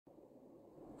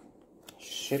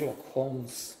Sherlock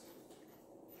Holmes,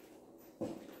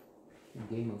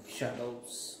 Game of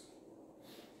Shadows.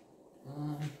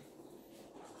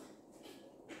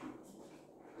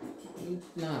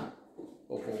 Not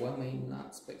overwhelming,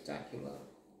 not spectacular.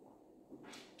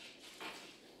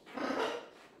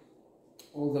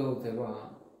 Although there are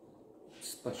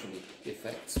special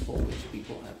effects for which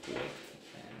people have worked,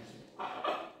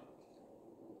 and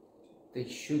they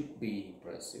should be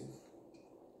impressive.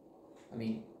 I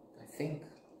mean, I think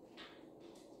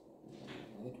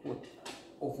it would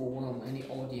overwhelm any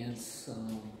audience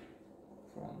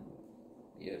from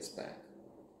years back,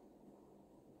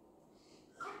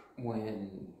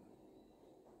 when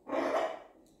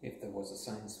if there was a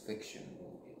science fiction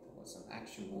movie, if there was an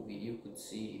action movie, you could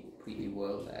see pretty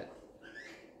well that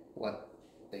what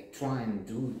they try and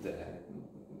do there,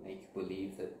 make you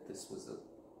believe that this was a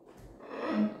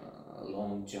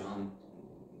long jump,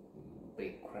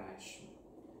 big crash.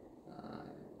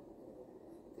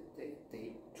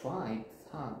 They tried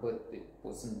hard, but it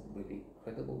wasn't really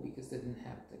credible because they didn't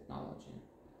have technology.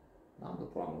 Now the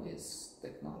problem is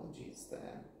technology is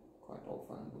there. Quite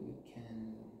often you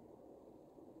can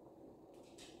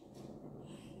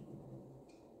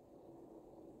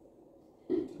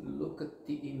look at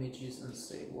the images and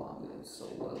say, wow, they're so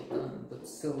well done, but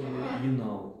still you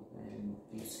know, and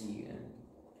you see, and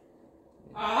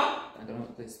I don't know,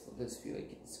 at least for this view,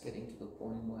 it's getting to the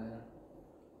point where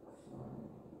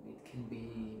it can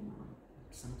be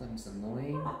sometimes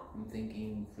annoying. I'm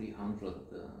thinking 300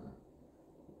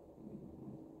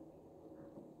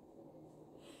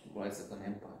 Rise of an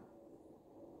Empire.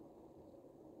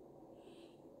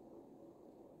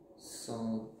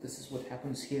 So this is what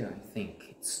happens here. I think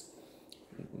it's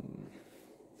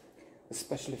the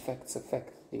special effects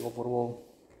affect the overall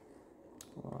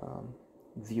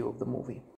view of the movie.